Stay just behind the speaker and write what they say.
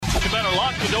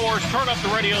lock the doors, turn up the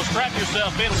radio, strap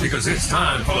yourself in. Because it's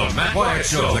time for the Matt Wyatt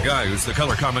Show. The guy who's the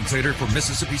color commentator for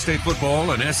Mississippi State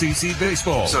football and SEC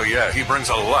baseball. So yeah, he brings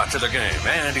a lot to the game,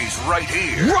 and he's right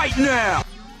here. Right now!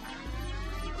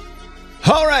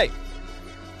 All right.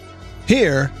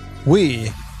 Here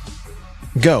we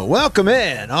go. Welcome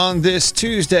in on this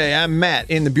Tuesday. I'm Matt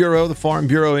in the Bureau, the Farm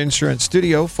Bureau Insurance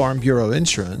Studio. Farm Bureau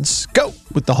Insurance. Go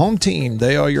with the home team.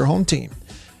 They are your home team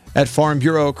at Farm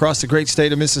Bureau across the great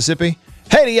state of Mississippi.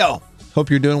 Hey to y'all. Hope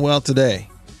you're doing well today.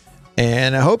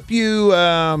 And I hope you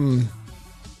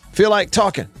feel like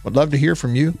talking. Would love to hear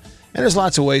from you. And there's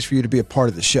lots of ways for you to be a part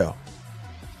of the show.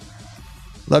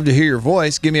 Love to hear your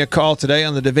voice. Give me a call today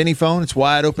on the Davini phone. It's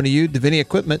wide open to you. Davini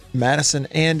Equipment, Madison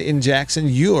and in Jackson,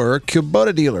 your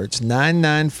Kubota dealer. It's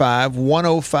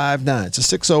 995-1059. It's a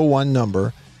 601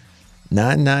 number,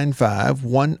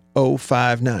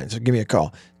 995-1059. So give me a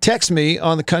call. Text me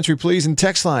on the Country Pleasing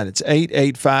text line. It's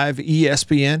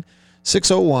 885-ESPN,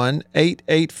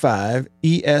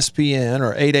 601-885-ESPN,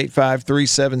 or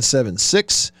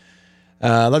 885-3776.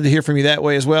 Love to hear from you that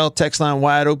way as well. Text line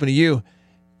wide open to you.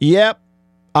 Yep.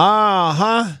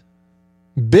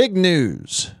 Big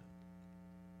news.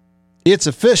 It's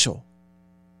official.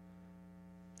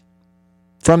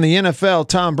 From the NFL,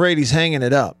 Tom Brady's hanging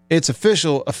it up. It's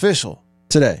official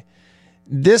today.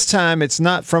 This time it's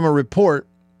not from a report.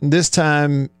 This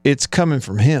time it's coming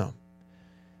from him.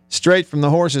 Straight from the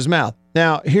horse's mouth.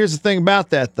 Now, here's the thing about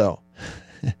that, though.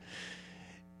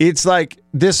 It's like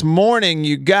this morning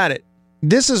you got it.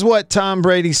 This is what Tom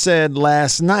Brady said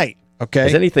last night. Okay.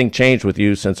 Has anything changed with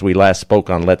you since we last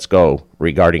spoke on Let's Go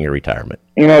regarding your retirement?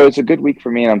 You know, it's a good week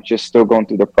for me, and I'm just still going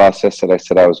through the process that I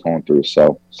said I was going through.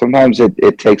 So sometimes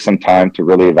it takes some time to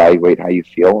really evaluate how you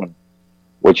feel and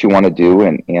what you want to do.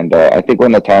 And I think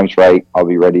when the time's right, I'll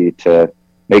be ready to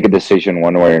make a decision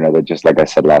one way or another, just like I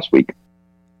said last week.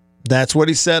 That's what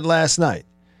he said last night.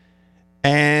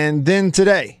 And then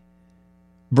today,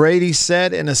 Brady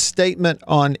said in a statement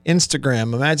on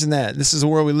Instagram, imagine that. This is the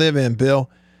world we live in, Bill,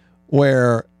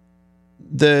 where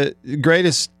the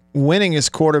greatest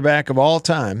winningest quarterback of all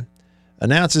time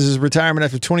announces his retirement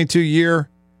after a 22-year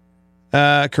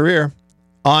career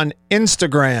on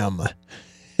Instagram.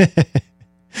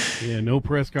 Yeah, no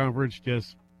press conference,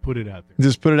 just put it out there.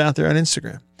 Just put it out there on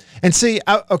Instagram. And see,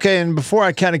 and before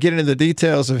I kind of get into the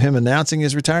details of him announcing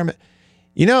his retirement,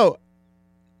 you know,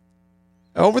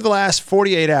 over the last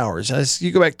 48 hours, as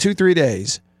you go back 2-3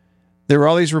 days, there were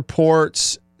all these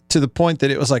reports to the point that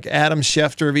it was like Adam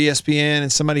Schefter of ESPN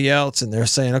and somebody else, and they're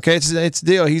saying, okay, it's a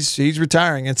deal. He's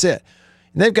retiring. That's it.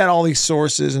 And they've got all these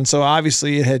sources, and so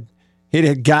obviously it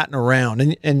had gotten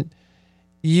around. And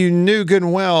you knew good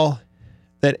and well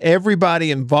that everybody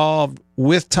involved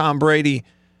with Tom Brady,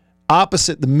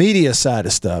 opposite the media side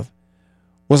of stuff,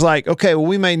 was like, okay, well,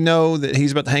 we may know that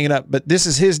he's about to hang it up, but this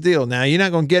is his deal. Now, you're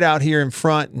not going to get out here in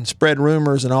front and spread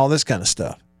rumors and all this kind of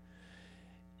stuff.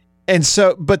 And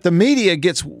so, but the media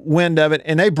gets wind of it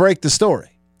and they break the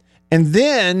story. And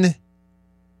then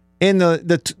in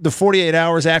the 48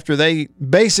 hours after they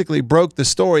basically broke the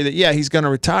story that, yeah, he's going to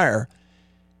retire,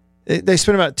 they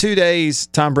spent about 2 days,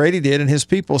 Tom Brady did, and his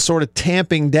people sort of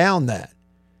tamping down that.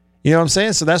 You know what I'm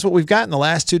saying? So that's what we've got in the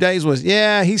last 2 days was,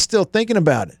 yeah, he's still thinking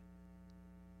about it.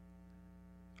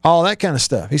 All that kind of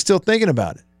stuff. He's still thinking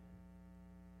about it.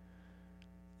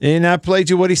 And I played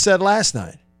you what he said last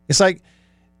night. It's like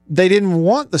they didn't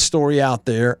want the story out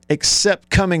there except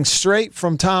coming straight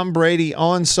from Tom Brady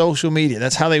on social media.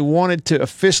 That's how they wanted to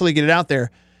officially get it out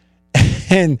there.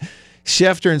 And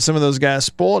Schefter and some of those guys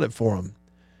spoiled it for him.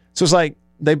 So it's like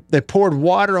they poured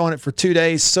water on it for 2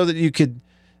 days so that you could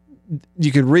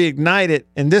reignite it,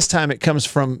 and this time it comes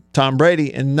from Tom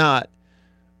Brady and not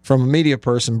from a media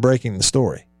person breaking the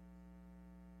story.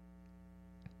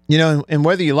 You know, and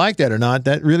whether you like that or not,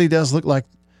 that really does look like,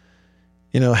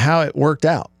 you know, how it worked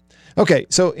out. Okay,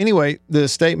 so anyway, the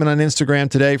statement on Instagram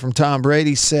today from Tom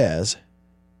Brady says,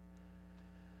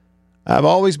 I've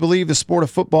always believed the sport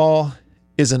of football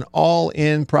is an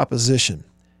all-in proposition.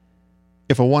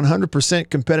 If a 100%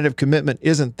 competitive commitment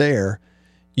isn't there,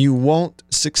 you won't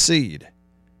succeed.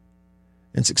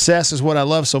 And success is what I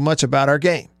love so much about our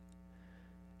game.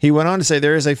 He went on to say,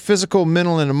 there is a physical,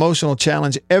 mental, and emotional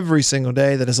challenge every single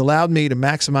day that has allowed me to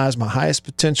maximize my highest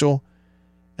potential,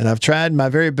 and I've tried my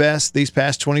very best these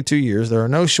past 22 years. There are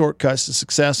no shortcuts to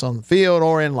success on the field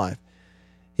or in life.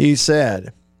 He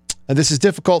said, this is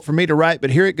difficult for me to write, but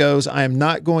here it goes. I am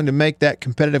not going to make that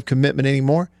competitive commitment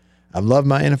anymore. I've loved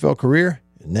my NFL career,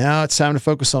 and now it's time to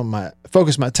focus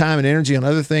my time and energy on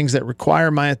other things that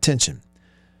require my attention.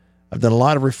 I've done a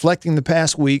lot of reflecting the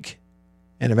past week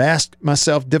and have asked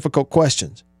myself difficult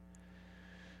questions.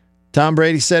 Tom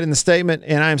Brady said in the statement,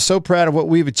 and I am so proud of what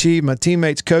we've achieved. My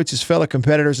teammates, coaches, fellow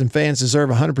competitors, and fans deserve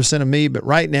 100% of me, but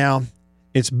right now,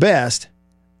 it's best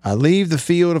I leave the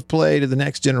field of play to the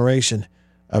next generation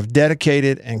of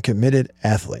dedicated and committed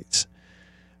athletes.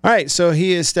 All right, so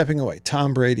he is stepping away.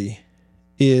 Tom Brady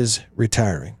is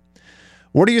retiring.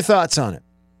 What are your thoughts on it?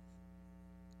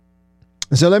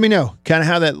 So let me know kind of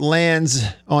how that lands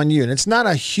on you. And it's not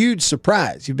a huge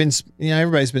surprise.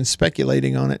 Everybody's been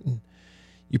speculating on it, and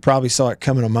you probably saw it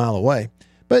coming a mile away.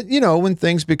 But, when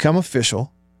things become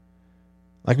official,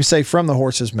 like we say, from the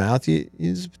horse's mouth,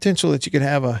 there's potential that you could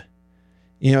have a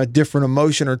different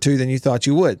emotion or two than you thought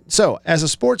you would. So, as a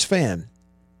sports fan,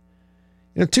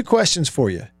 2 questions for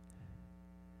you.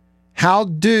 How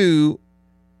do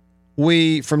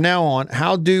we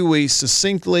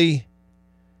succinctly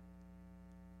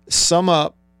sum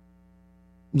up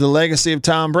the legacy of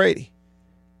Tom Brady?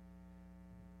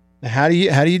 How do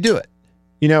you do it?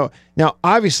 Now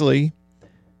obviously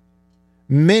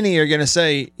many are going to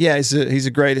say, yeah, he's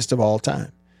the greatest of all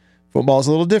time. Football's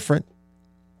a little different.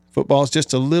 Football's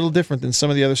just a little different than some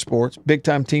of the other sports. Big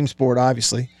time team sport,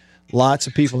 obviously. Lots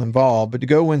of people involved. But to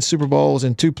go win Super Bowls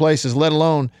in 2 places, let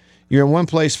alone you're in one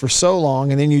place for so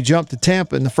long and then you jump to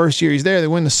Tampa, and the first year he's there, they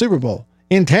win the Super Bowl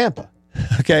in Tampa.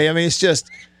 Okay, I mean, it's just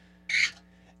 –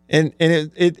 and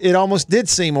it almost did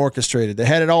seem orchestrated. They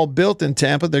had it all built in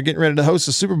Tampa. They're getting ready to host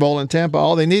the Super Bowl in Tampa.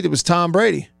 All they needed was Tom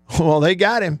Brady. Well, they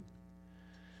got him.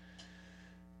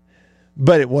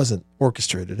 But it wasn't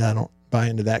orchestrated. I don't buy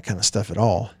into that kind of stuff at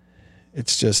all.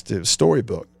 It's just a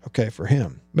storybook, okay, for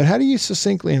him. But how do you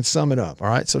succinctly and sum it up? All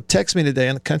right, so text me today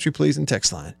on the Country Pleasing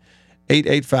text line,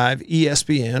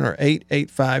 885-ESPN or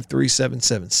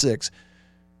 885-3776.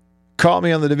 Call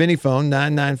me on the Davini phone,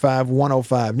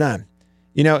 995-1059.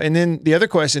 And then the other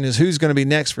question is who's going to be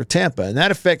next for Tampa, and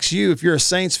that affects you if you're a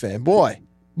Saints fan. Boy,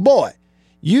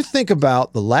 you think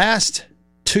about the last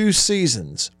 2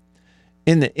 seasons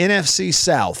in the NFC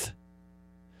South.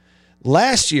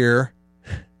 Last year,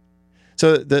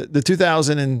 so the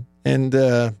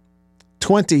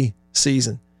 2020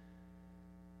 season,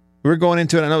 we were going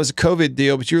into it. I know it was a COVID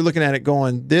deal, but you were looking at it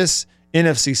going, this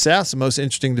NFC South is the most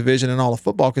interesting division in all of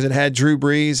football because it had Drew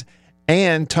Brees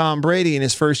and Tom Brady in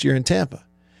his first year in Tampa.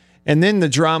 And then the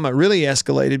drama really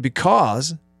escalated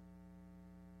because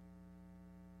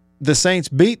the Saints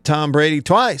beat Tom Brady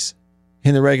twice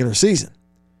in the regular season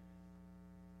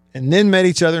and then met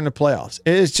each other in the playoffs.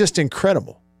 It's just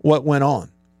incredible what went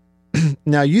on.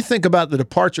 Now, you think about the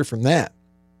departure from that.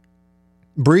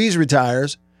 Brees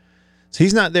retires. So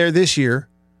he's not there this year.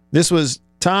 This was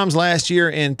Tom's last year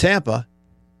in Tampa,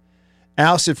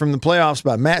 ousted from the playoffs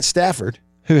by Matt Stafford,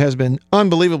 who has been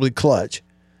unbelievably clutch.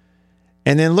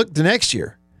 And then look to next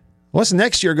year. What's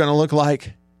next year going to look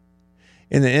like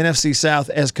in the NFC South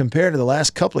as compared to the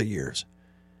last couple of years?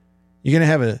 You're going to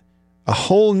have a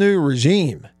whole new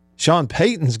regime. Sean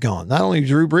Payton's gone. Not only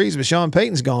Drew Brees, but Sean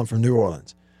Payton's gone from New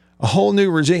Orleans. A whole new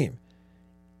regime.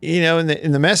 And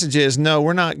the message is, no,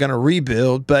 we're not going to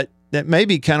rebuild, but that may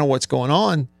be kind of what's going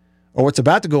on or what's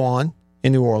about to go on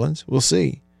in New Orleans. We'll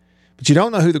see. But you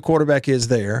don't know who the quarterback is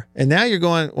there. And now you're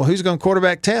going, well, who's going to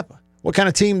quarterback Tampa? What kind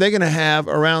of team they're going to have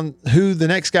around who the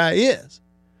next guy is?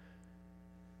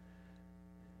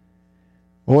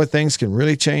 Boy, things can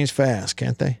really change fast,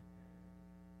 can't they?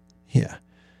 Yeah,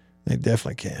 they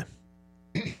definitely can.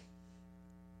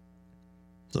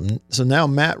 So now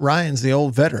Matt Ryan's the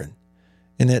old veteran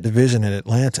in that division in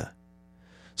Atlanta.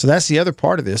 So that's the other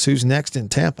part of this. Who's next in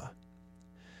Tampa?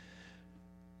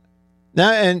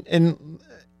 Now, and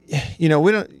we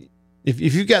don't. If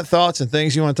you've got thoughts and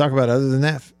things you want to talk about other than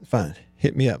that, fine.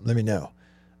 Hit me up. Let me know.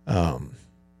 But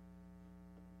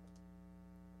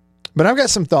I've got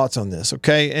some thoughts on this,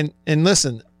 okay? And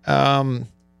listen,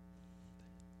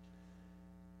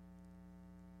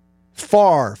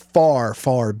 far, far,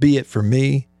 far be it for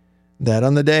me that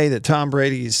on the day that Tom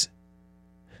Brady's,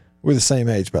 we're the same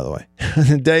age, by the way,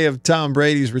 the day of Tom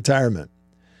Brady's retirement,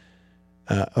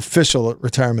 official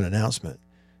retirement announcement,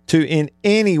 to in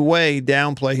any way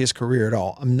downplay his career at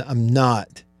all. I'm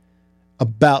not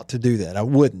about to do that. I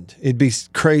wouldn't. It'd be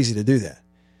crazy to do that.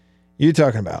 You're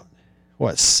talking about,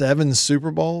 7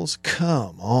 Super Bowls?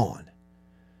 Come on.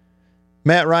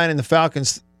 Matt Ryan and the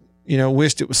Falcons,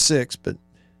 wished it was 6, but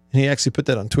he actually put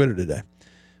that on Twitter today.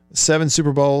 7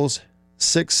 Super Bowls,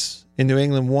 6 in New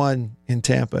England, 1 in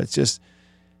Tampa. It's just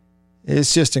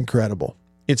incredible.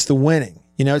 It's the winning.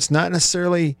 It's not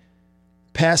necessarily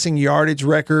passing yardage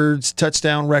records,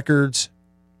 touchdown records,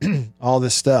 all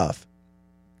this stuff.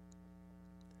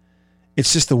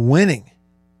 It's just the winning.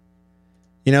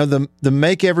 The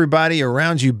make everybody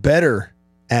around you better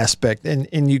aspect.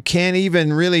 And you can't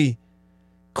even really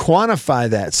quantify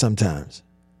that sometimes.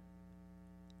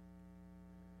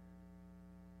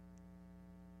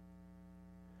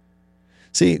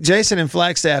 See, Jason in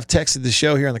Flagstaff texted the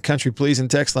show here on the Country Pleasing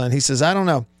text line. He says, I don't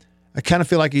know. I kind of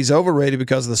feel like he's overrated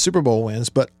because of the Super Bowl wins,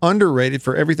 but underrated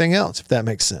for everything else, if that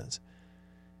makes sense.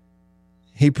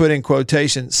 He put in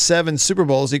quotation, 7 Super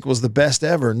Bowls equals the best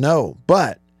ever. No,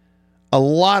 but a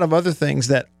lot of other things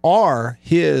that are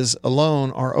his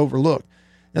alone are overlooked.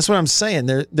 That's what I'm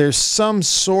saying. There's some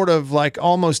sort of like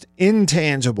almost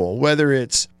intangible, whether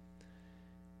it's,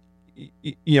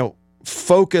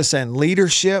 focus and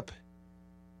leadership.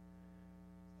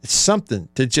 It's something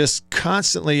to just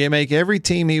constantly make every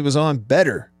team he was on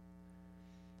better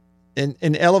and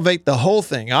elevate the whole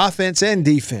thing, offense and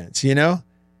defense,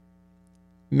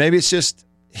 Maybe it's just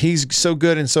he's so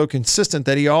good and so consistent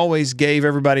that he always gave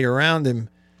everybody around him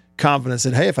confidence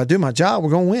that, hey, if I do my job, we're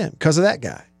going to win because of that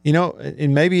guy.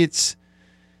 And maybe that's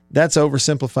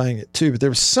oversimplifying it too, but there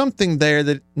was something there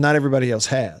that not everybody else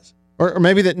has, or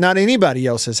maybe that not anybody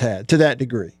else has had to that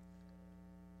degree.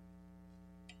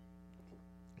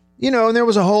 And there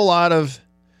was a whole lot of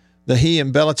the he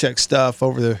and Belichick stuff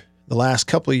over the last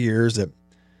couple of years that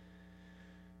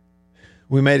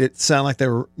we made it sound like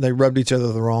they rubbed each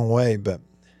other the wrong way, but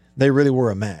they really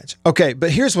were a match. Okay, but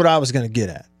here's what I was going to get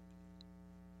at.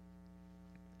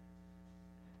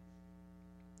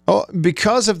 Oh,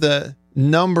 because of the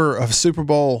number of Super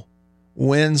Bowl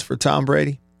wins for Tom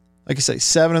Brady, like I say,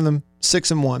 7 of them,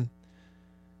 6-1,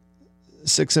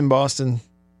 6 in Boston,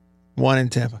 1 in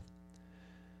Tampa.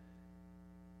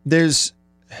 There's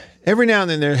every now and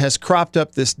then there has cropped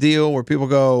up this deal where people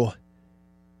go,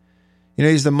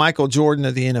 he's the Michael Jordan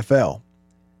of the NFL.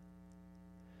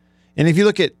 And if you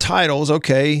look at titles,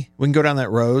 okay, we can go down that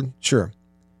road, sure.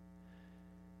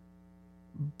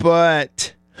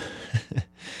 But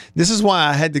this is why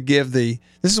I had to give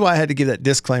that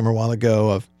disclaimer a while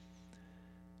ago of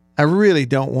I really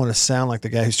don't want to sound like the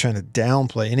guy who's trying to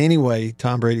downplay in any way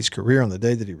Tom Brady's career on the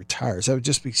day that he retires. That would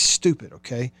just be stupid,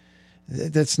 okay?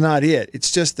 That's not it.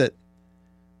 It's just that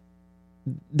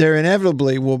there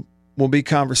inevitably will be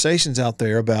conversations out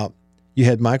there about you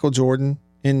had Michael Jordan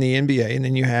in the NBA and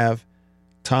then you have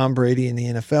Tom Brady in the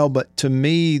NFL. But to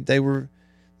me,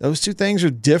 those two things are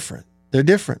different. They're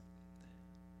different.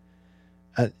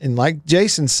 And like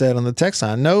Jason said on the text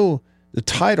line, I know the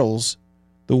titles,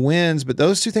 the wins, but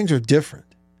those two things are different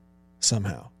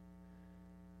somehow.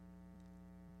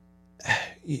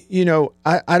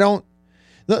 I don't.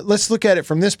 Let's look at it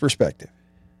from this perspective.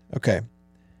 Okay.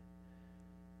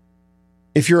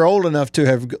 If you're old enough to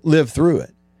have lived through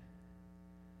it,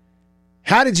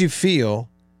 how did you feel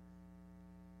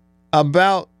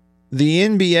about the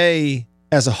NBA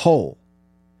as a whole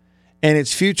and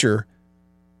its future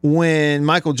when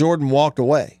Michael Jordan walked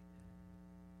away?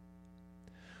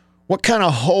 What kind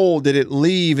of hole did it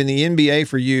leave in the NBA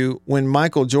for you when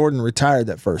Michael Jordan retired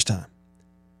that first time?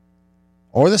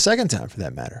 Or the second time for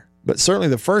that matter. But certainly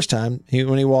the first time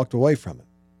when he walked away from it.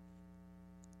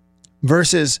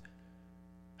 Versus,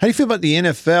 how do you feel about the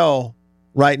NFL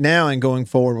right now and going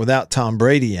forward without Tom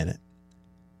Brady in it?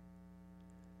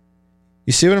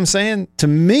 You see what I'm saying? To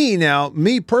me now,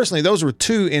 me personally, those were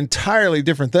two entirely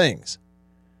different things.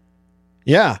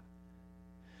 Yeah.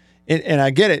 And I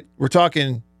get it. We're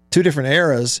talking two different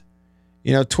eras,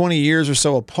 20 years or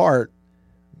so apart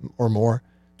or more,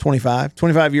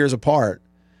 25 years apart.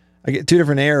 I get two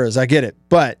different eras. I get it.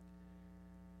 But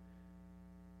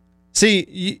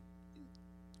see,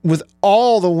 with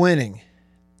all the winning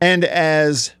and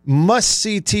as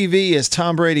must-see TV as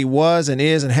Tom Brady was and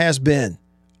is and has been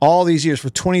all these years,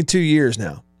 for 22 years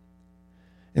now,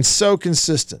 and so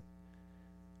consistent,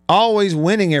 always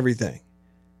winning everything,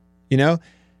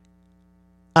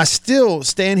 I still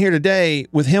stand here today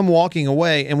with him walking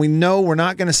away, and we know we're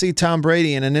not going to see Tom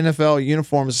Brady in an NFL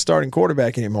uniform as a starting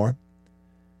quarterback anymore.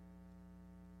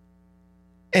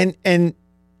 And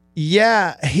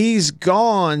yeah, he's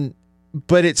gone,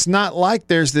 but it's not like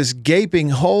there's this gaping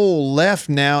hole left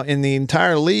now in the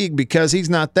entire league because he's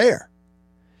not there.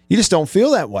 You just don't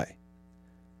feel that way.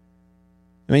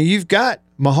 I mean, you've got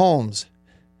Mahomes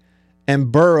and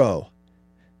Burrow,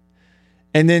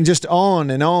 and then just on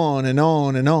and on and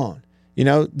on and on.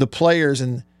 The players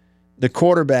and the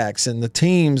quarterbacks and the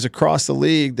teams across the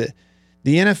league. The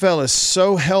NFL is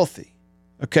so healthy,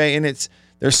 okay, and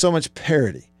there's so much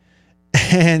parity.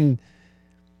 And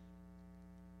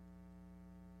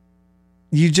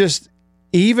you just,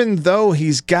 even though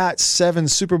he's got 7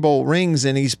 Super Bowl rings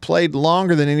and he's played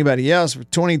longer than anybody else for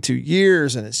 22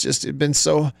 years, and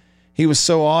he was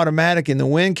so automatic in the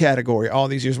win category all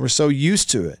these years. We're so used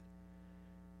to it.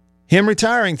 Him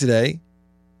retiring today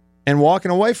and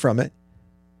walking away from it,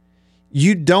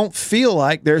 you don't feel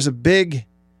like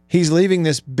he's leaving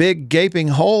this big gaping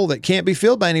hole that can't be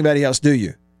filled by anybody else, do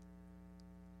you?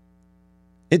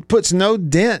 It puts no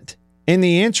dent in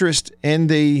the interest and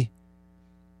the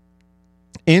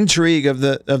intrigue of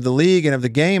the league and of the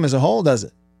game as a whole, does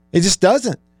it? It just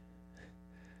doesn't.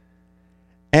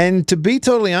 And to be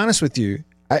totally honest with you,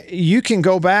 you can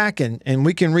go back and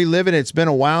we can relive it. It's been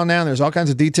a while now. There's all kinds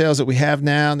of details that we have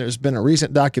now. There's been a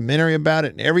recent documentary about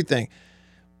it and everything.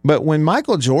 But when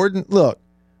Michael Jordan, look,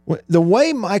 the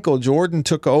way Michael Jordan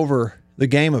took over the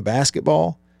game of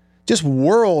basketball, just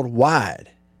worldwide.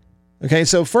 Okay,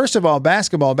 so first of all,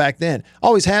 basketball back then,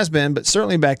 always has been, but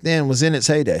certainly back then was in its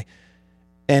heyday.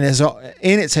 And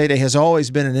in its heyday has always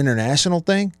been an international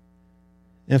thing.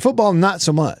 And football, not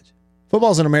so much.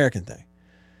 Football's an American thing.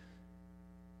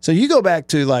 So you go back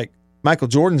to like Michael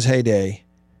Jordan's heyday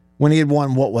when he had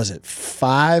won,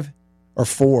 5 or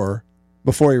 4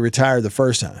 before he retired the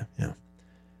first time.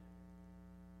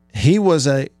 He was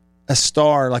a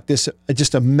star like this,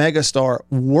 just a mega star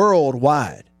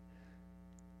worldwide.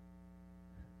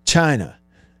 China,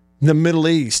 the Middle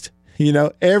East,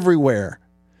 everywhere.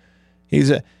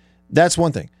 That's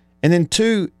one thing. And then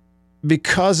 2,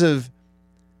 because of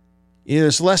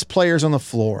there's less players on the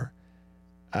floor.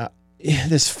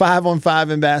 There's 5-on-5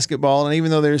 in basketball, and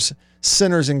even though there's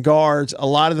centers and guards, a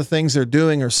lot of the things they're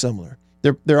doing are similar.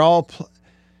 They're all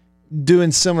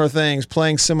doing similar things,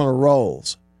 playing similar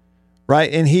roles,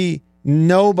 right? And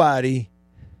nobody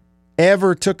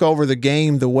ever took over the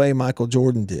game the way Michael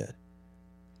Jordan did.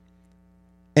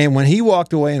 And when he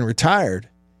walked away and retired,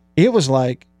 it was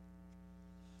like,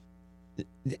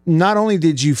 not only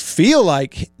did you feel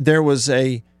like there was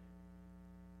a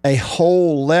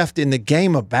hole left in the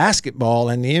game of basketball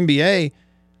and the NBA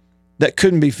that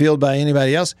couldn't be filled by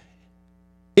anybody else.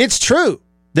 It's true.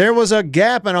 There was a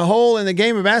gap and a hole in the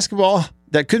game of basketball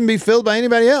that couldn't be filled by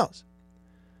anybody else.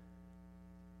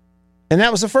 And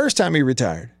that was the first time he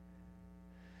retired.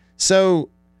 So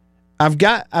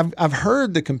I've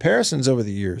heard the comparisons over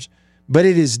the years, but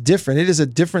it is different. It is a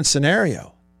different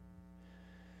scenario.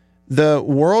 The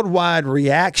worldwide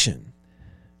reaction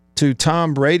to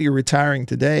Tom Brady retiring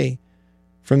today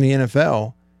from the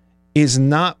NFL is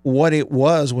not what it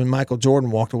was when Michael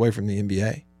Jordan walked away from the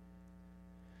NBA.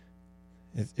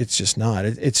 It's just not.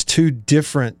 It's two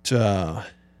different.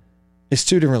 It's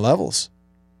 2 different levels.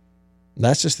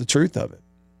 That's just the truth of it.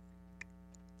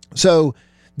 So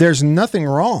there's nothing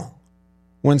wrong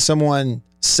when someone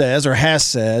says or has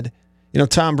said,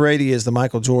 Tom Brady is the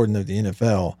Michael Jordan of the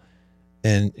NFL,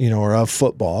 and or of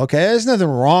football. Okay, there's nothing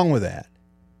wrong with that.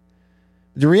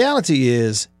 The reality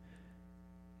is,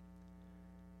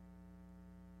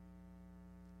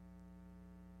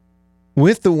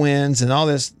 with the wins and all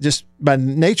this, just by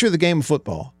nature of the game of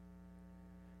football,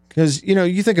 because,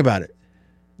 you think about it,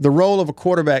 the role of a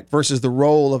quarterback versus the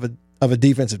role of a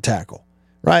defensive tackle,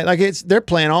 right? Like they're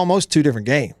playing almost 2 different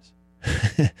games.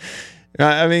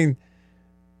 I mean,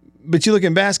 but you look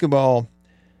in basketball,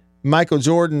 Michael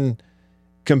Jordan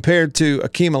compared to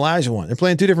Akeem Olajuwon. They're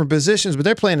playing 2 different positions, but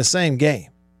they're playing the same game.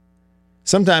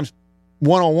 Sometimes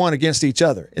one-on-one against each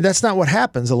other. And that's not what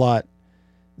happens a lot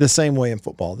the same way in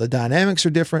football. The dynamics are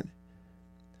different.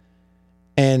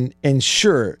 And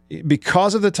sure,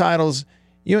 because of the titles,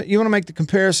 you want to make the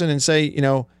comparison and say,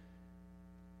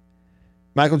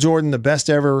 Michael Jordan, the best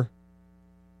ever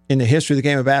in the history of the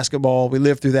game of basketball. We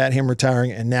lived through that, him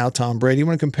retiring, and now Tom Brady. You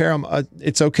want to compare them.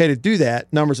 It's okay to do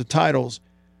that, numbers of titles.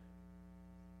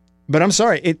 But I'm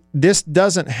sorry, this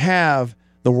doesn't have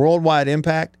the worldwide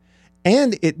impact,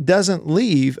 and it doesn't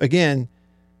leave, again,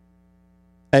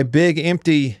 a big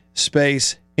empty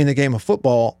space in the game of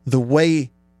football the way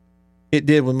it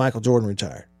did when Michael Jordan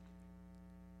retired.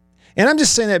 And I'm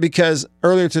just saying that because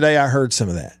earlier today I heard some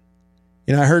of that.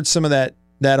 I heard some of that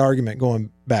argument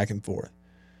going back and forth.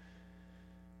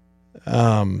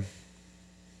 You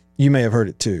may have heard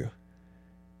it too.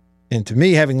 And to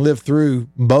me, having lived through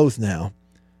both now,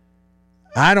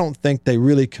 I don't think they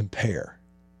really compare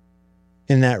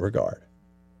in that regard.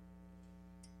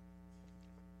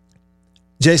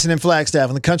 Jason in Flagstaff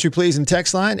on the Country Pleasing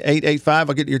text line, 885.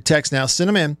 I'll get your text now. Send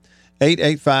them in,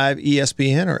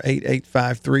 885-ESPN or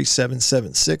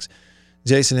 885-3776.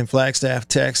 Jason in Flagstaff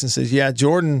texts and says, yeah,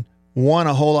 Jordan won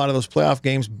a whole lot of those playoff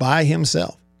games by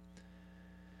himself.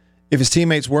 If his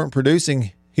teammates weren't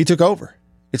producing, he took over.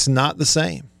 It's not the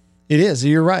same. It is.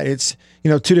 You're right. It's,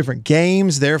 2 different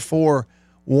games. Therefore,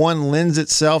 one lends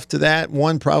itself to that.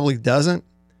 One probably doesn't.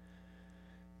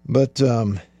 But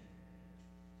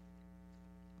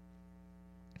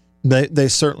they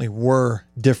certainly were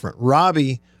different.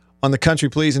 Robbie on the Country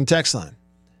Pleasing text line.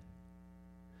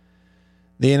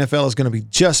 the NFL is going to be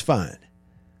just fine.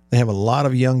 They have a lot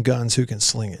of young guns who can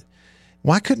sling it.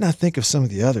 Why couldn't I think of some of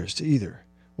the others either?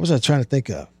 What was I trying to think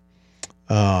of?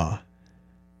 Kyler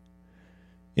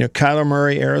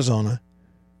Murray, Arizona.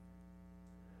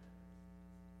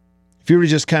 If you were to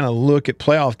just kind of look at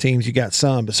playoff teams, you got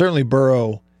some, but certainly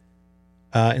Burrow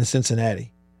in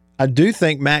Cincinnati. I do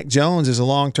think Mac Jones is a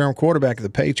long-term quarterback of the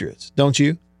Patriots, don't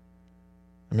you?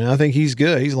 I mean, I think he's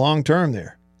good. He's long-term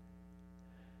there.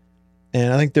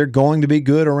 And I think they're going to be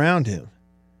good around him.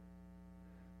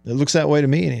 It looks that way to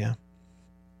me anyhow.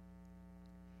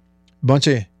 Bunch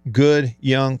of good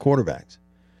young quarterbacks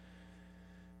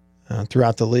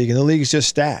throughout the league. And the league is just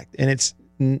stacked. And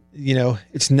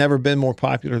it's never been more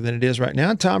popular than it is right now.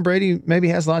 And Tom Brady maybe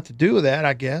has a lot to do with that,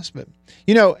 I guess. But,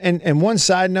 and one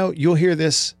side note, you'll hear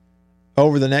this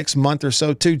over the next month or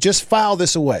so too. Just file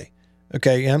this away.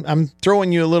 Okay, I'm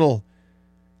throwing you a little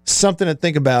something to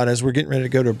think about as we're getting ready to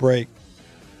go to a break.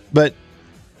 But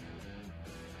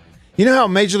you know how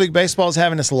Major League Baseball is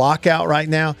having this lockout right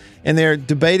now, and they're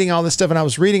debating all this stuff, and I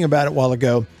was reading about it a while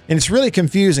ago, and it's really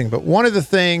confusing. But one of the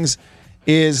things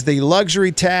is the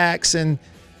luxury tax and,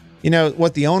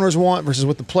 what the owners want versus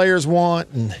what the players want,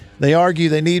 and they argue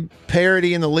they need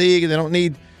parity in the league, and they don't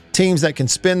need teams that can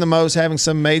spend the most having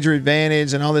some major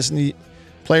advantage and all this, and the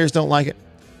players don't like it.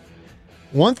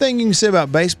 One thing you can say about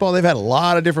baseball, they've had a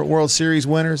lot of different World Series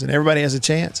winners, and everybody has a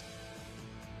chance.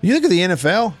 You look at the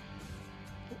NFL,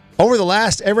 over the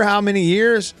last ever how many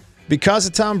years, because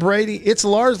of Tom Brady, it's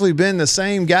largely been the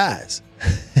same guys.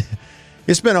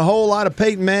 It's been a whole lot of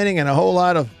Peyton Manning and a whole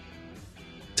lot of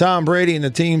Tom Brady and the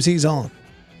teams he's on.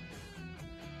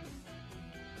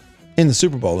 In the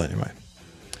Super Bowl, anyway.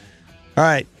 All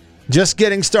right, just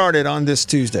getting started on this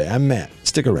Tuesday. I'm Matt.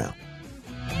 Stick around.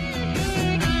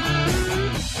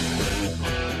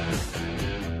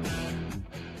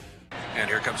 And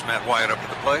here comes Matt Wyatt up to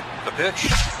the plate. The pitch.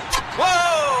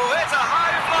 Whoa! It's a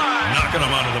high fly! Knocking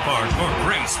them out of the park for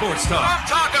great sports talk. I'm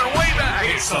talking way back.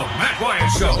 It's the Matt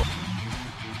Wyatt Show.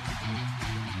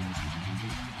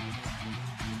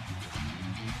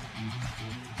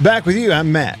 Back with you.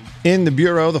 I'm Matt. In the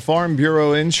Bureau, the Farm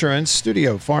Bureau Insurance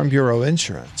Studio. Farm Bureau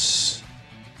Insurance.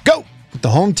 Go! With the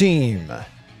home team.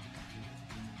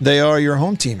 They are your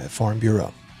home team at Farm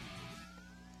Bureau.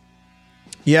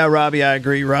 Yeah, Robbie, I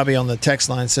agree. Robbie on the text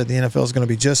line said the NFL is going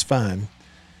to be just fine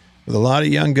with a lot of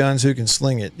young guns who can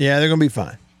sling it. Yeah, they're going to be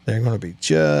fine. They're going to be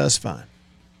just fine.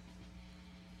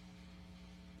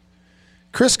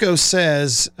 Crisco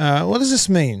says, what does this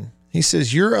mean? He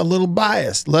says, you're a little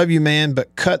biased. Love you, man,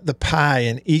 but cut the pie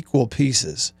in equal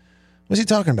pieces. What's he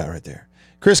talking about right there?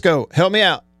 Crisco, help me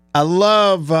out. I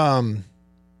love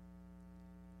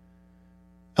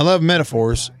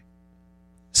metaphors.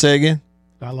 Say again.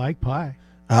 I like pie.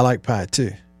 I like pie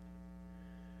too.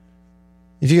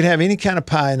 If you could have any kind of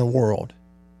pie in the world,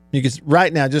 you could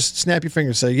right now just snap your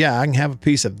fingers and say, yeah, I can have a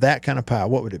piece of that kind of pie.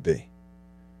 What would it be?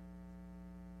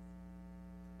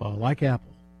 Well, I like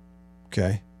apple.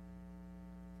 Okay.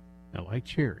 I like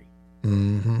cherry.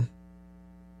 Mm-hmm.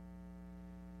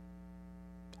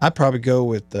 I'd probably go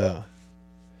with,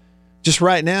 just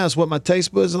right now is what my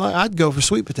taste buds are like. I'd go for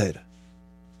sweet potato.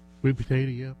 Sweet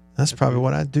potato, yep. That's probably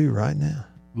what I'd do right now.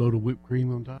 Load of whipped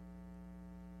cream on top.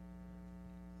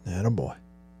 Attaboy.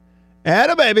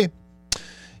 Attababy.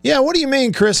 Yeah, what do you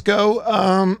mean,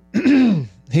 Crisco?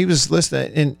 He was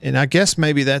listening, and I guess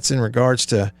maybe that's in regards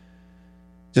to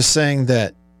just saying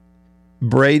that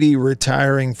Brady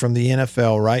retiring from the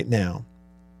NFL right now,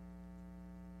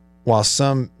 while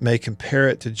some may compare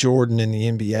it to Jordan in the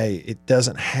NBA, it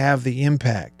doesn't have the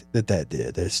impact that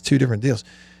did. There's two different deals.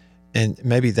 And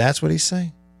maybe that's what he's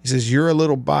saying. He says, you're a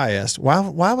little biased. Why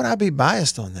would I be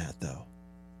biased on that, though?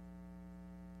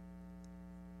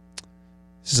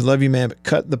 He says, I love you, man, but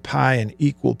cut the pie in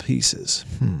equal pieces.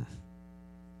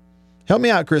 Help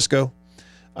me out, Crisco.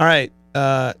 All right.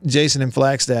 Jason in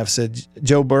Flagstaff said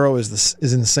Joe Burrow is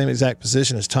in the same exact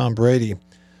position as Tom Brady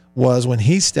was when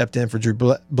he stepped in for Drew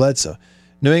Bledsoe.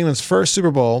 New England's first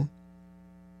Super Bowl,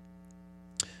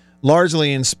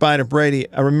 largely in spite of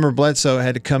Brady. I remember Bledsoe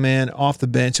had to come in off the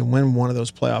bench and win one of those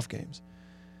playoff games.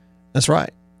 That's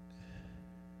right.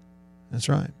 That's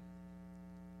right.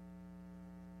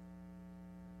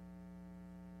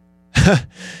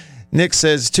 Nick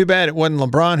says, too bad it wasn't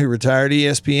LeBron who retired.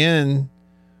 ESPN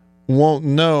won't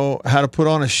know how to put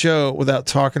on a show without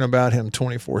talking about him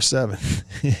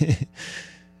 24/7.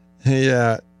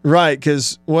 Yeah, right.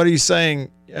 Because what are you saying?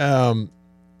 You're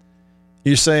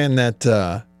saying that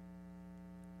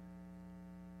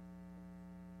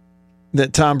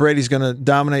that Tom Brady's going to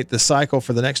dominate the cycle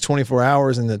for the next 24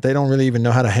 hours and that they don't really even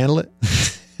know how to handle it?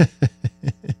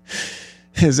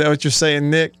 Is that what you're saying,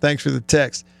 Nick? Thanks for the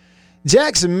text.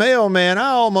 Jackson Mailman, I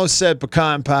almost said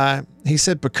pecan pie. He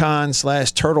said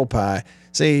pecan/turtle pie.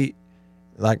 See,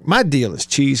 like my deal is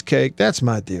cheesecake. That's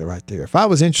my deal right there. If I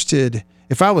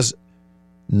was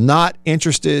not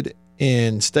interested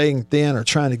in staying thin or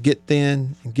trying to get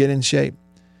thin and get in shape,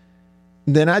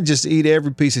 then I'd just eat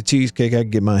every piece of cheesecake I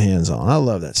could get my hands on. I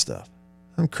love that stuff.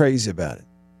 I'm crazy about it.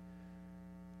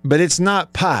 But it's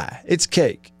not pie. It's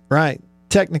cake, right?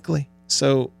 Technically.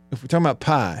 So if we're talking about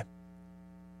pie.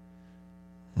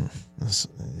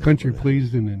 Country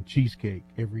pleased and then cheesecake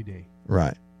every day.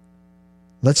 Right.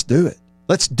 Let's do it.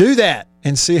 Let's do that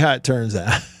and see how it turns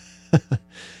out.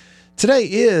 Today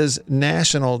is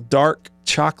National Dark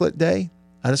Chocolate Day.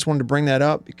 I just wanted to bring that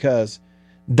up because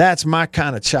that's my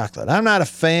kind of chocolate. I'm not a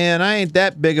fan. I ain't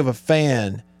that big of a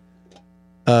fan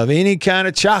of any kind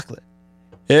of chocolate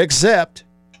except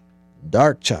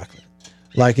dark chocolate.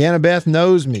 Like Annabeth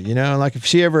knows me, like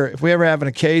if we ever have an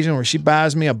occasion where she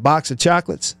buys me a box of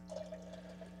chocolates,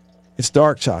 it's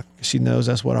dark chocolate because she knows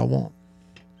that's what I want.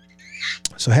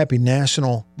 So happy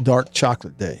National Dark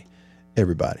Chocolate Day,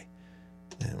 everybody.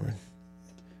 And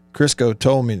Crisco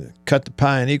told me to cut the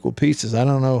pie in equal pieces. I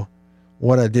don't know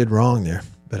what I did wrong there,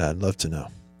 but I'd love to know.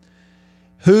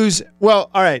 All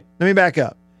right, let me back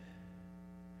up.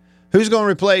 Who's going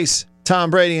to replace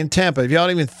Tom Brady in Tampa? Have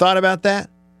y'all even thought about that?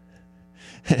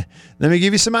 Let me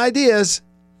give you some ideas.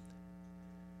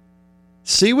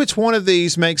 See which one of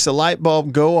these makes the light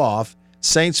bulb go off.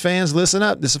 Saints fans, listen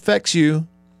up. This affects you.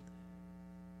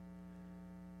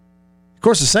 Of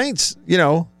course, the Saints,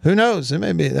 who knows?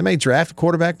 They may draft a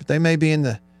quarterback, but they may be in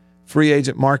the free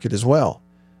agent market as well.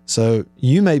 So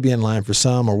you may be in line for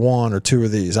some or one or two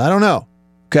of these. I don't know.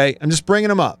 Okay, I'm just bringing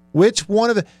them up. Which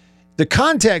one of the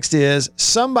context is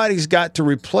somebody's got to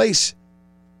replace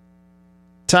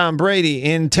Tom Brady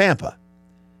in Tampa.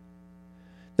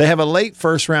 They have a late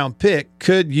first-round pick.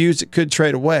 Could use it, could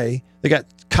trade away. They got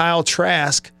Kyle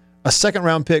Trask, a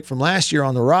second-round pick from last year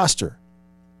on the roster.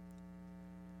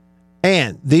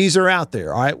 And these are out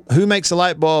there, all right? Who makes the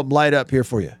light bulb light up here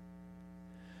for you?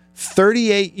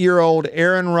 38-year-old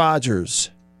Aaron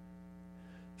Rodgers.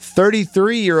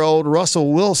 33-year-old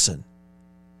Russell Wilson.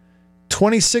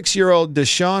 26-year-old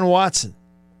Deshaun Watson.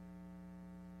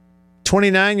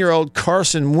 29-year-old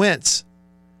Carson Wentz.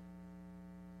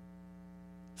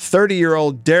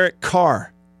 30-year-old Derek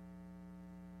Carr.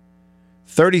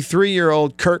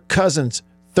 33-year-old Kirk Cousins.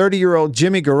 30-year-old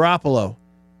Jimmy Garoppolo.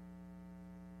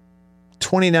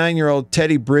 29-year-old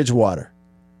Teddy Bridgewater.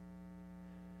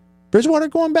 Bridgewater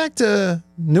going back to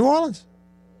New Orleans?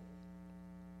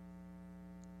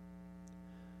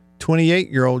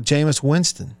 28-year-old Jameis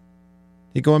Winston.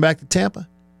 He going back to Tampa?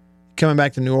 Coming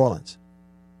back to New Orleans.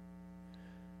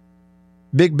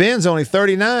 Big Ben's only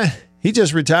 39. He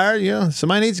just retired.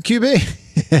 Somebody needs a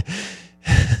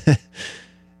QB.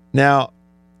 Now,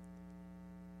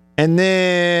 and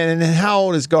then how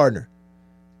old is Gardner?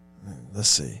 Let's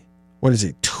see. What is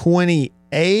he,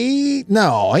 28?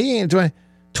 No, he ain't 20.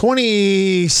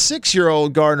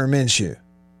 26-year-old Gardner Minshew.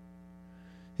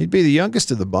 He'd be the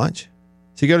youngest of the bunch.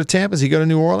 Does he go to Tampa? Does he go to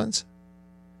New Orleans?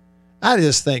 I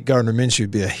just think Gardner Minshew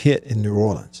would be a hit in New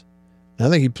Orleans. And I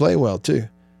think he'd play well, too.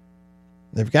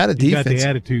 They've got a defense. Got the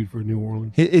attitude for New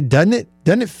Orleans. Doesn't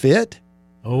it fit?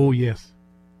 Oh, yes.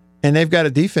 And they've got a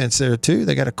defense there, too.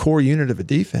 They got a core unit of a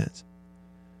defense.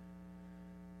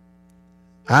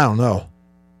 I don't know.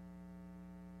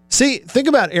 See, think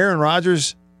about Aaron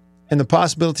Rodgers and the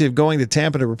possibility of going to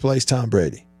Tampa to replace Tom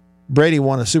Brady. Brady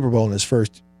won a Super Bowl in his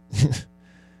first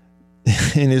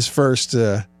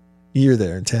year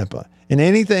there in Tampa. And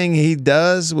anything he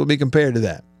does will be compared to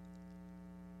that.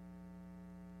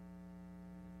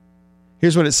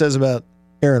 Here's what it says about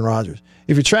Aaron Rodgers.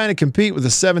 If you're trying to compete with a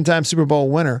 7-time Super Bowl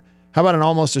winner, how about an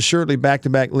almost assuredly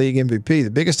back-to-back league MVP?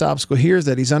 The biggest obstacle here is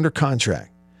that he's under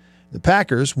contract. The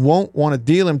Packers won't want to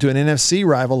deal him to an NFC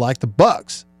rival like the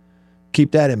Bucs.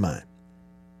 Keep that in mind.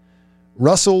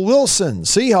 Russell Wilson,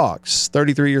 Seahawks,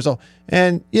 33 years old.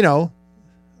 And,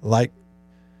 like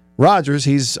Rodgers,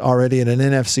 he's already in an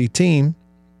NFC team.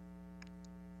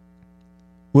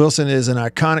 Wilson is an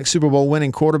iconic Super Bowl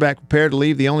winning quarterback prepared to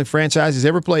leave the only franchise he's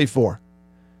ever played for.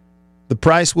 The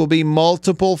price will be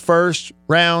multiple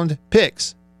first-round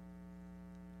picks.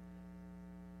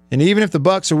 And even if the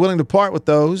Bucs are willing to part with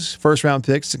those first-round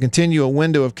picks to continue a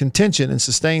window of contention and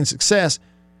sustain success,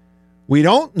 we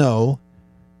don't know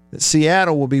that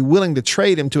Seattle will be willing to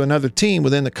trade him to another team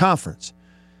within the conference.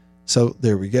 So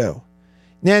there we go.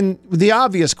 Then the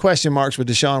obvious question marks with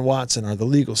Deshaun Watson are the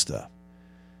legal stuff.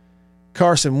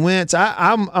 Carson Wentz,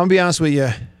 I'm going to be honest with you,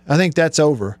 I think that's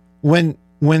over. When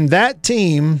that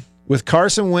team with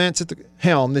Carson Wentz at the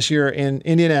helm this year in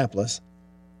Indianapolis,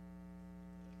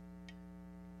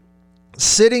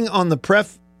 sitting on the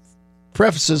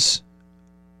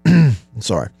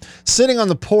sitting on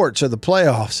the porch of the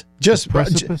playoffs,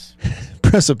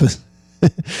 precipice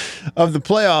of the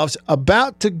playoffs,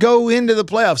 about to go into the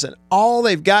playoffs, and all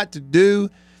they've got to do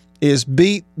is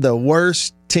beat the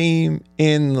worst team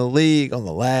in the league on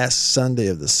the last Sunday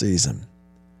of the season.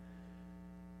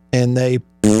 And they,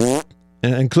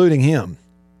 including him,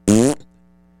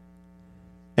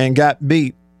 and got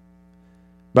beat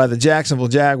by the Jacksonville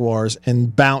Jaguars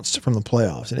and bounced from the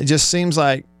playoffs. And it just seems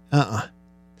like,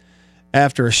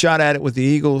 after a shot at it with the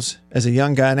Eagles as a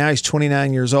young guy, now he's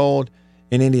 29 years old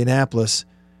in Indianapolis,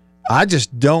 I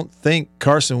just don't think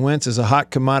Carson Wentz is a hot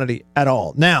commodity at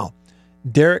all. Now,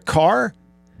 Derek Carr,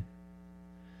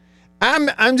 I'm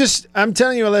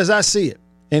telling you as I see it,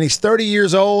 and he's 30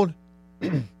 years old.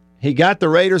 He got the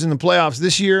Raiders in the playoffs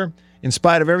this year in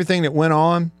spite of everything that went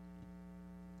on.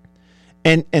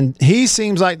 And he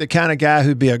seems like the kind of guy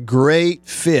who'd be a great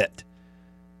fit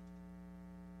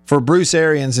for Bruce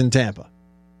Arians in Tampa.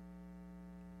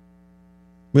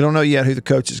 We don't know yet who the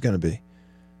coach is going to be.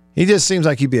 He just seems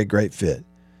like he'd be a great fit.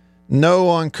 No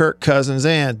on Kirk Cousins,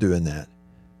 they ain't doing that.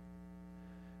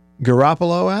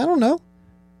 Garoppolo, I don't know.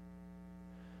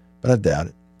 But I doubt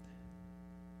it.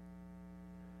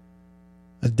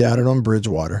 I doubt it on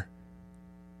Bridgewater.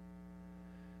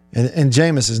 And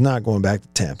Jameis is not going back to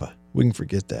Tampa. We can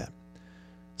forget that.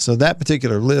 So that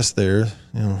particular list there,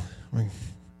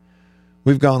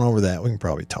 we've gone over that. We can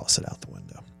probably toss it out the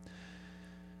window.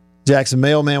 Jackson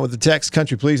Mailman with the text,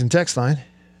 country pleasing text line.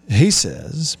 He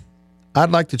says, I'd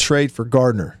like to trade for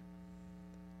Gardner.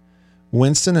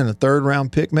 Winston and a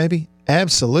third-round pick, maybe?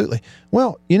 Absolutely.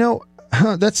 Well,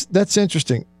 that's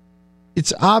interesting.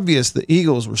 It's obvious the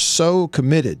Eagles were so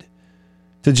committed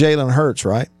to Jalen Hurts,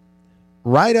 right?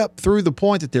 Right up through the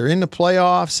point that they're in the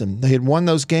playoffs, and they had won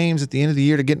those games at the end of the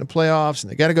year to get in the playoffs,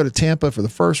 and they got to go to Tampa for the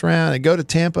first round. They go to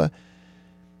Tampa,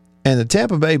 and the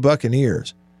Tampa Bay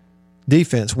Buccaneers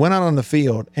defense went out on the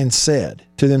field and said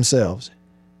to themselves,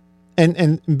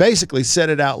 and basically said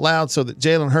it out loud so that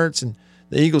Jalen Hurts and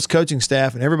the Eagles coaching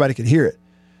staff and everybody could hear it.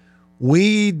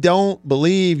 We don't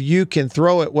believe you can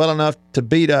throw it well enough to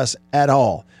beat us at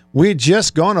all. We're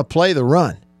just going to play the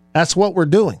run. That's what we're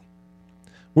doing.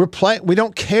 We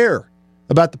don't care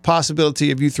about the possibility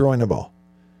of you throwing the ball.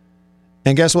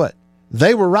 And guess what?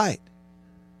 They were right.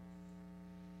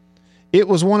 It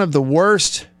was one of the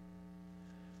worst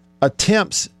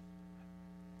attempts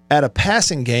at a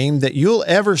passing game that you'll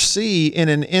ever see in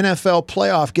an NFL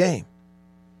playoff game.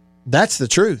 That's the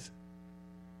truth.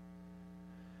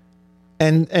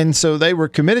 And so they were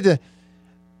committed to,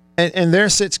 and there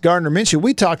sits Gardner Minshew.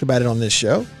 We talked about it on this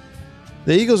show.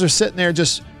 The Eagles are sitting there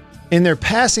just, in their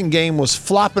passing game was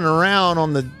flopping around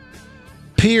on the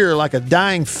pier like a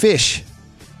dying fish.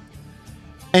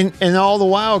 And all the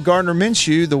while, Gardner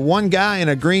Minshew, the one guy in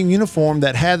a green uniform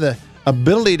that had the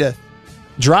ability to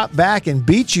drop back and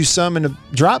beat you some in a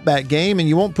drop back game, and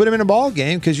you won't put him in a ball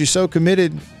game because you're so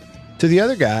committed to the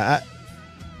other guy.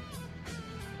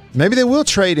 Maybe they will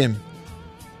trade him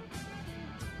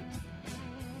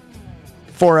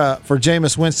for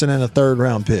Jameis Winston and a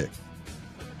third-round pick.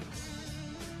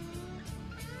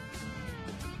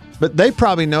 But they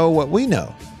probably know what we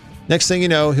know. Next thing you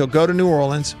know, he'll go to New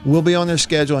Orleans, we'll be on their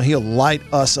schedule, and he'll light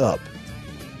us up.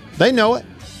 They know it.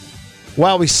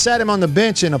 While we sat him on the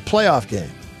bench in a playoff game.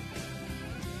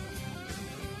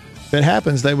 If it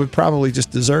happens, they would probably just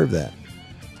deserve that.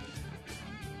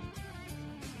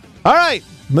 All right,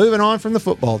 moving on from the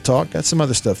football talk. Got some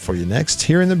other stuff for you next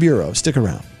here in the Bureau. Stick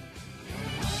around.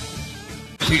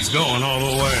 He's going all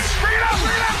the way. Bring it up,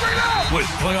 bring it up, bring it up! With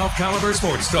playoff caliber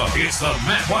sports talk, it's the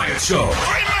Matt Wyatt Show. 3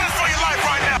 minutes for your life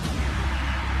right now!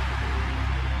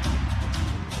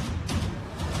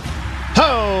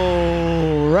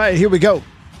 All right, here we go.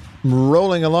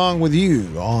 Rolling along with you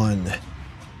on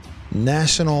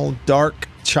National Dark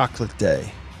Chocolate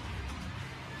Day.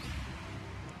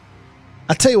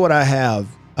 I'll tell you what I have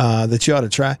that you ought to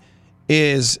try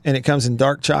is, and it comes in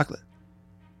dark chocolate.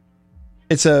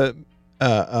 It's a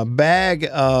bag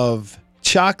of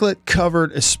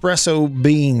chocolate-covered espresso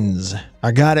beans.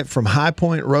 I got it from High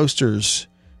Point Roasters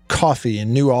Coffee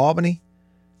in New Albany.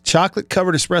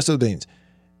 Chocolate-covered espresso beans.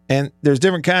 And there's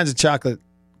different kinds of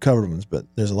chocolate-covered ones, but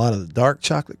there's a lot of the dark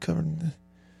chocolate-covered.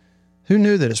 Who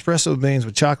knew that espresso beans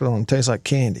with chocolate on them taste like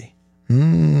candy?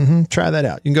 Try that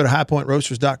out. You can go to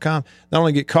highpointroasters.com. Not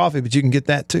only get coffee, but you can get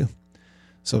that too.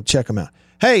 So check them out.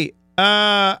 Hey,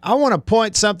 I want to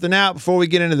point something out before we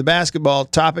get into the basketball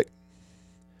topic.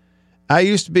 I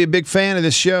used to be a big fan of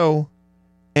this show,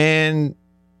 And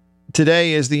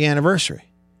today is the anniversary.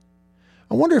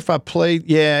 I wonder if I played,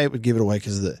 yeah, it would give it away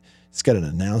because it's got an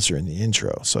announcer in the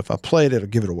intro. So if I played it, it'll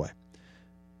give it away.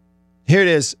 Here it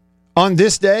is. On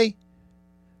this day,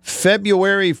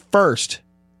 February 1st,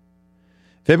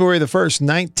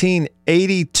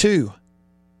 1982,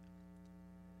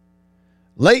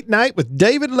 Late Night with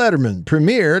David Letterman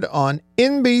premiered on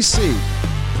NBC.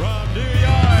 From New York,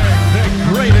 the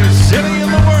greatest city in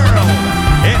the world,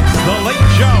 it's The Late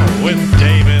Show with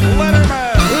David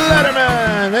Letterman.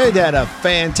 Letterman! They had a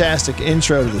fantastic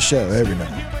intro to the show every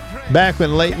night. Back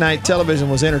when late night television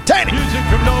was entertaining. Music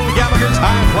from Noel Gallagher's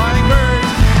High Flying Birds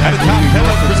and a top 10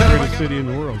 list presented by Greatest city in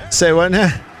the world. Say what now?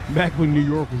 Back when New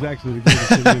York was actually the greatest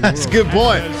city in the world. That's a good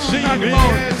point.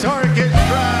 CBS Orchestra.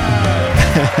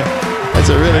 That's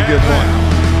a really good point.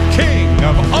 King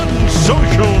of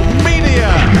unsocial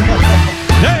media.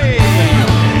 David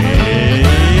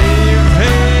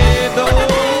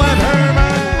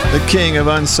Letterman. The king of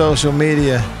unsocial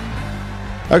media.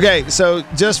 Okay, so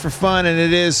just for fun, and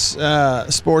it is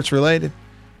sports related,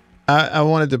 I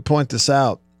wanted to point this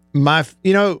out.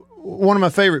 One of my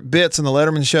favorite bits in the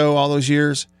Letterman show all those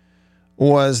years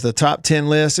was the top 10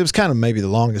 list. It was kind of maybe the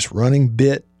longest running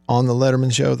bit on the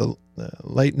Letterman show, the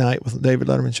Late Night with David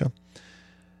Letterman show.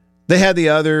 They had the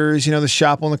others, the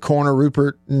shop on the corner,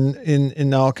 Rupert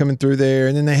and all coming through there.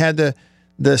 And then they had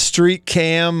the street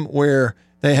cam where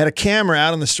they had a camera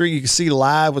out on the street. You could see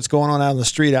live what's going on out on the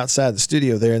street outside the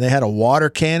studio there. And they had a water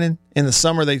cannon. In the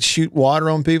summer, they'd shoot water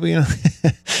on people,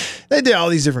 They did all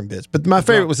these different bits. But my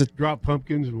favorite was drop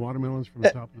pumpkins and watermelons from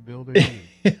the top of the building.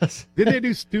 Yes. Didn't they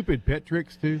do stupid pet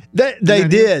tricks too? They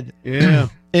did. Yeah.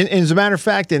 And as a matter of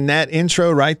fact, in that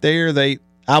intro right there,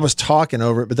 I was talking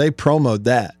over it, but they promoted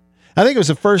that. I think it was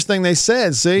the first thing they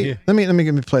said. See, Yeah. let me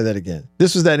play that again.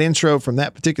 This was that intro from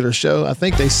that particular show. I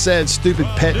think they said stupid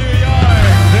pet. New York,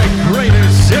 the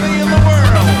greatest city in the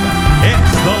world.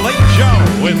 It's The Late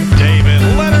Show with David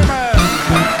Letterman.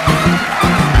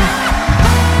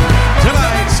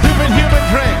 Tonight, stupid human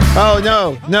tricks. Oh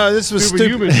no, this was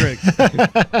stupid human tricks.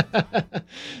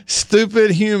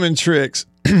 Stupid human tricks.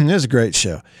 It was a great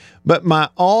show. But my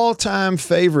all-time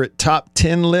favorite top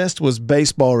 10 list was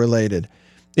baseball related.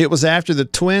 It was after the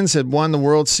Twins had won the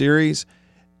World Series,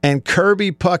 and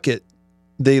Kirby Puckett,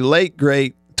 the late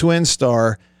great Twin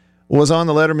star, was on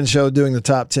the Letterman show doing the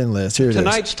top 10 list. Here it is.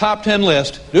 Tonight's top 10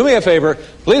 list. Do me a favor.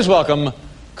 Please welcome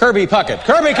Kirby Puckett.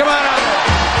 Kirby, come on out.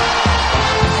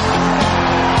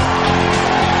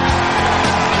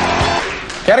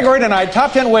 Category tonight,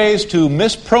 top 10 ways to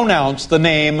mispronounce the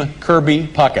name Kirby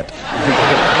Puckett.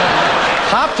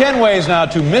 Top 10 ways now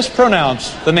to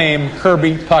mispronounce the name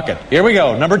Kirby Puckett. Here we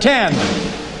go. Number 10.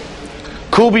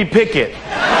 Kubi Pickett.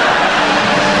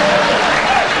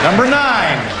 Number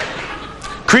 9.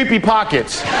 Creepy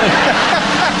Pockets.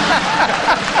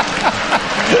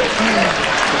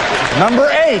 Number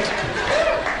 8.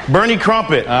 Bernie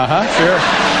Crumpet. Sure.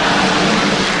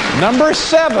 Number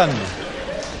 7.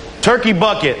 Turkey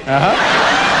Bucket.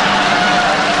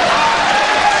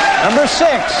 Number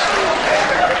 6.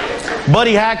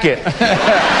 Buddy Hackett.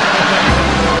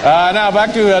 Now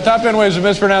back to top 10 ways to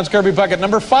mispronounce Kirby Puckett.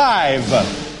 Number 5.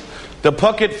 The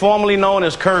Puckett formerly known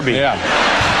as Kirby. Yeah.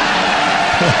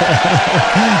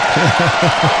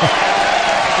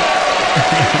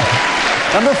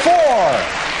 Number 4.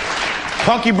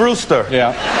 Punky Brewster.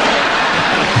 Yeah.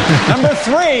 Number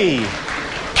 3.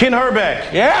 Ken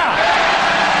Herbeck. Yeah.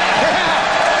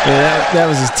 Yeah, that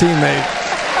was his teammate.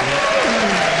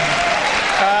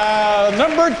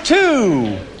 Number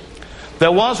 2.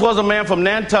 There once was a man from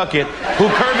Nantucket who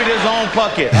Kirby'd his own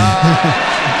Puckett.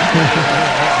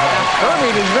 Kirby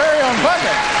is very own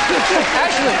Puckett.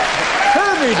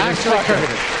 Kirby is Puckett.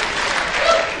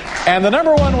 And the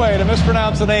number 1 way to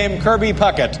mispronounce the name Kirby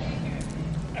Puckett.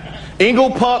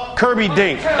 Ingle Puck Kirby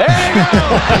Dink. There you go.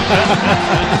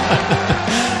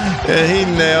 Yeah, he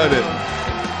nailed it.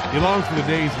 He longs for the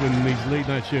days when these late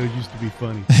night shows used to be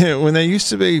funny. When they used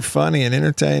to be funny and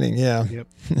entertaining, yeah. Yep.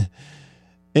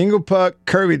 Inglepuck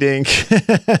Kirby Dink.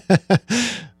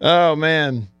 Oh,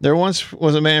 man. There once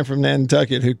was a man from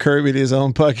Nantucket who Kirby'd his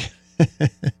own puck.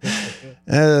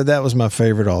 That was my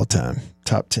favorite all time.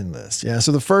 Top 10 list. Yeah.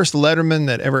 So the first Letterman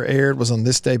that ever aired was on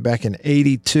this day back in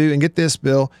 82. And get this,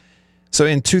 Bill. So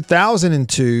in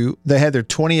 2002, they had their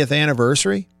 20th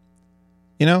anniversary.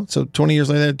 So 20 years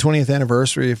later, 20th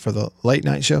anniversary for the late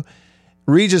night show.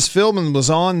 Regis Philbin was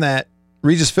on that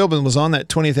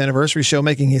 20th anniversary show,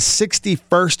 making his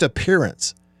 61st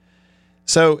appearance.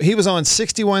 So he was on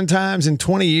 61 times in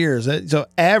 20 years. So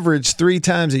average 3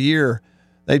 times a year,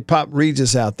 they'd pop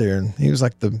Regis out there. And he was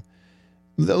like the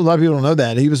A lot of people don't know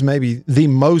that. He was maybe the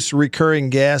most recurring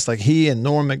guest, like he and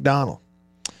Norm Macdonald,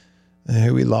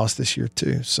 who we lost this year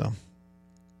too. So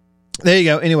there you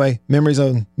go. Anyway, memories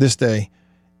on this day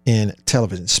in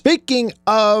television. Speaking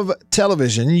of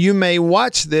television, you may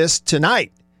watch this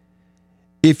tonight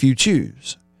if you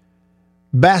choose.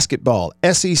 Basketball,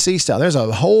 SEC style. There's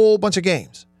a whole bunch of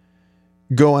games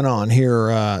going on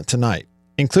here tonight,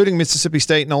 including Mississippi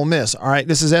State and Ole Miss. All right,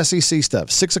 this is SEC stuff.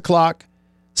 6 o'clock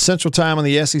Central Time on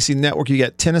the SEC Network. You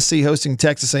got Tennessee hosting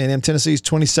Texas A&M. Tennessee's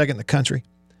 22nd in the country.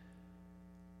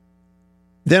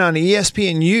 Then on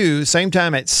ESPNU, same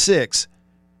time at 6,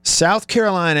 South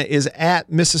Carolina is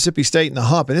at Mississippi State in the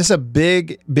Hump, and it's a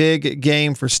big, big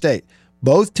game for State.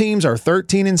 Both teams are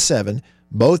 13-7.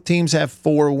 Both teams have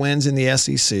 4 wins in the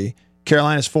SEC.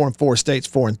 Carolina's 4-4. State's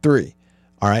 4-3.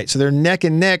 All right, so they're neck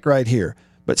and neck right here.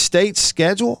 But State's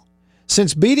schedule,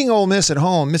 since beating Ole Miss at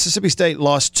home, Mississippi State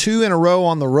lost 2 in a row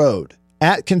on the road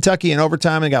at Kentucky in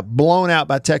overtime and got blown out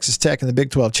by Texas Tech in the Big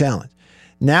 12 Challenge.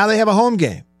 Now they have a home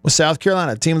game with South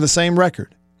Carolina, a team of the same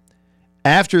record.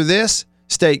 After this,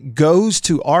 State goes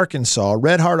to Arkansas,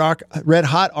 red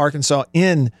hot Arkansas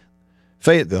in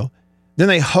Fayetteville. Then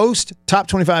they host top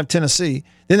 25 Tennessee.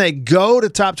 Then they go to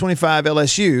top 25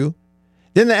 LSU.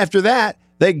 Then after that,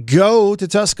 they go to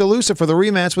Tuscaloosa for the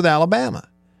rematch with Alabama.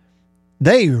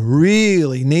 They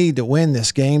really need to win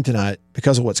this game tonight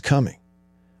because of what's coming.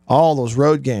 All those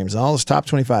road games, all those top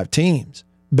 25 teams.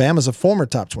 Bama's a former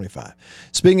top 25.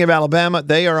 Speaking of Alabama,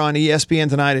 they are on ESPN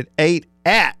tonight at 8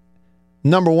 at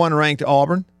number 1 ranked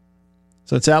Auburn.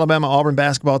 So it's Alabama-Auburn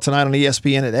basketball tonight on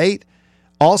ESPN at 8.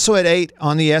 Also at 8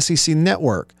 on the SEC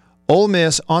Network, Ole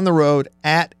Miss on the road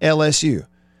at LSU.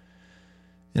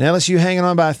 And LSU hanging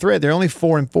on by a thread. They're only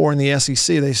 4-4 in the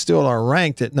SEC. They still are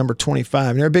ranked at number 25.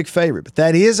 And they're a big favorite. But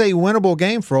that is a winnable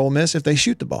game for Ole Miss if they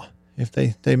shoot the ball, if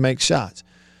they make shots.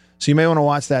 So you may want to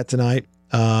watch that tonight.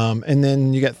 And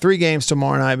then you got 3 games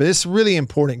tomorrow night. But it's a really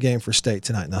important game for State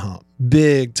tonight in the Hump.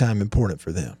 Big time important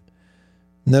for them.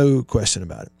 No question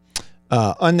about it.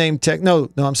 Unnamed tech. No,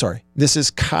 I'm sorry. This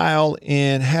is Kyle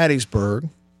in Hattiesburg.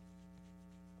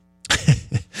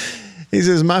 He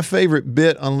says, my favorite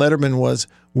bit on Letterman was,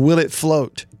 will it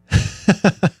float?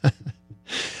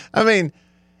 I mean,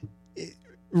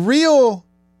 real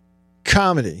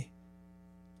comedy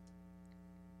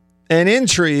and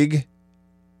intrigue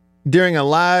during a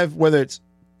live, whether it's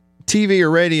TV or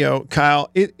radio,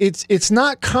 Kyle, it's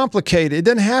not complicated. It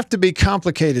doesn't have to be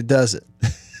complicated, does it?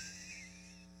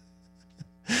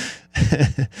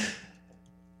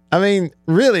 I mean,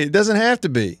 really, it doesn't have to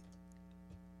be.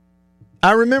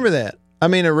 I remember that. I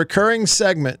mean, a recurring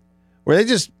segment where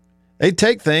they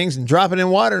take things and drop it in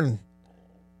water and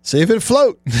see if it'd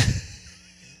float.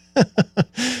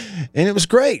 And it was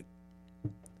great.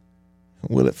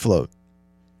 Will it float?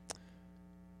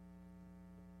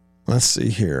 Let's see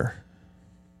here.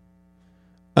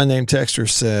 Unnamed texter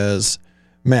says,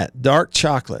 Matt, dark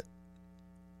chocolate.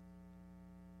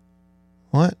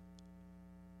 What?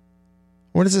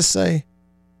 What does this say?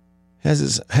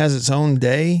 Has its own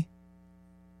day?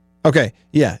 Okay,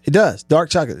 yeah, it does.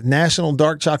 Dark chocolate, National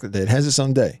Dark Chocolate Day. It has its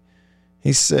own day.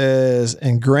 He says,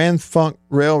 and Grand Funk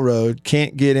Railroad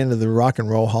can't get into the Rock and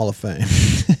Roll Hall of Fame.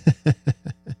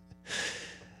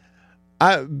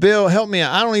 Bill, help me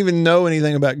out. I don't even know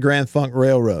anything about Grand Funk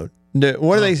Railroad.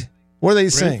 What are they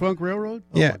saying? Grand Funk Railroad?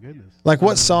 Oh, yeah. My goodness. Like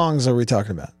what songs are we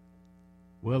talking about?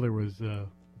 Well, there was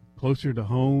Closer to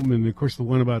Home, and of course the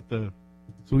one about the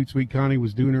Sweet Connie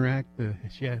was doing her act.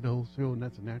 She had the whole show, and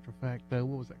that's a natural fact. What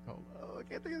was that called? Oh, I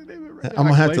can't think of the name of it right now. I'm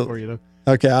gonna have to for you, though.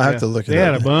 Okay, I'll have to look it up. They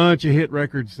had a bunch of hit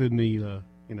records in the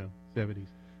 70s.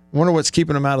 I wonder what's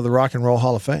keeping them out of the Rock and Roll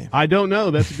Hall of Fame. I don't know.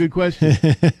 That's a good question.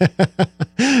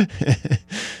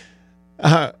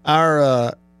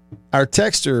 Our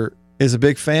texter is a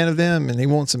big fan of them, and he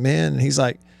wants them in. And he's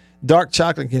like, dark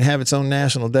chocolate can have its own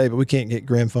national day, but we can't get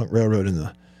Grand Funk Railroad in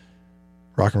the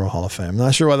Rock and Roll Hall of Fame. I'm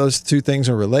not sure why those two things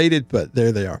are related, but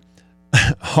there they are.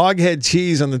 Hoghead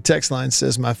Cheese on the text line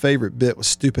says, my favorite bit was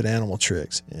stupid animal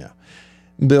tricks. Yeah.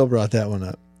 Bill brought that one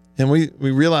up. And we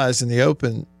realized in the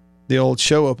old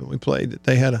show open we played that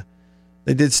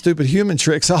they did stupid human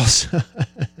tricks also.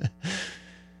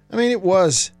 I mean, it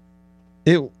was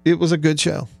a good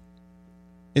show.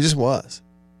 It just was.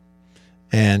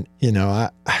 And, I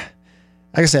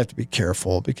guess I have to be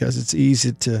careful because it's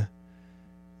easy to,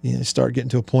 start getting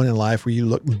to a point in life where you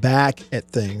look back at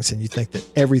things and you think that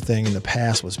everything in the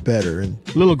past was better. And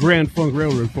little Grand Funk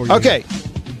Railroad for you. Okay.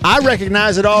 I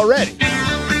recognize it already.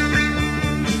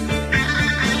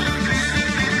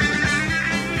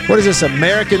 What is this,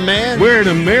 American Man? We're an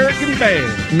American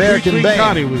band. American Sweet band.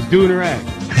 Connie was doing her act.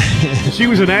 She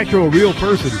was an actual real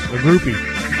person, a groupie.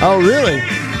 Oh, really?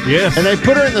 Yes. And they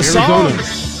put her in the Arizona.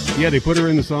 song? Yeah, they put her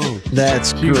in the song.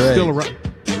 That's She was great. still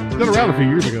around a few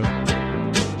years ago.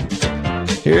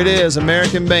 Here it is,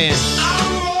 American Band.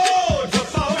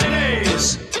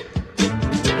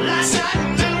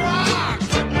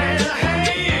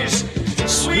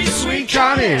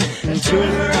 Connie.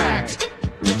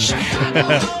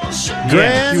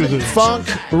 Grand Funk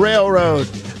Railroad.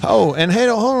 Oh, and hey,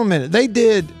 hold on a minute. They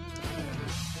did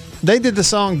the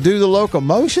song "Do the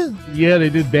Locomotion." Yeah, they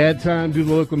did Bad Time, Do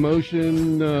the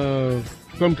Locomotion,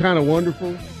 Some Kind of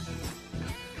Wonderful.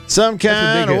 Some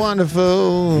Kind of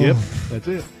Wonderful. Yep, that's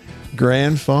it.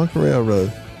 Grand Funk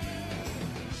Railroad.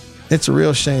 It's a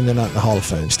real shame they're not in the Hall of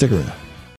Fame. Stick around.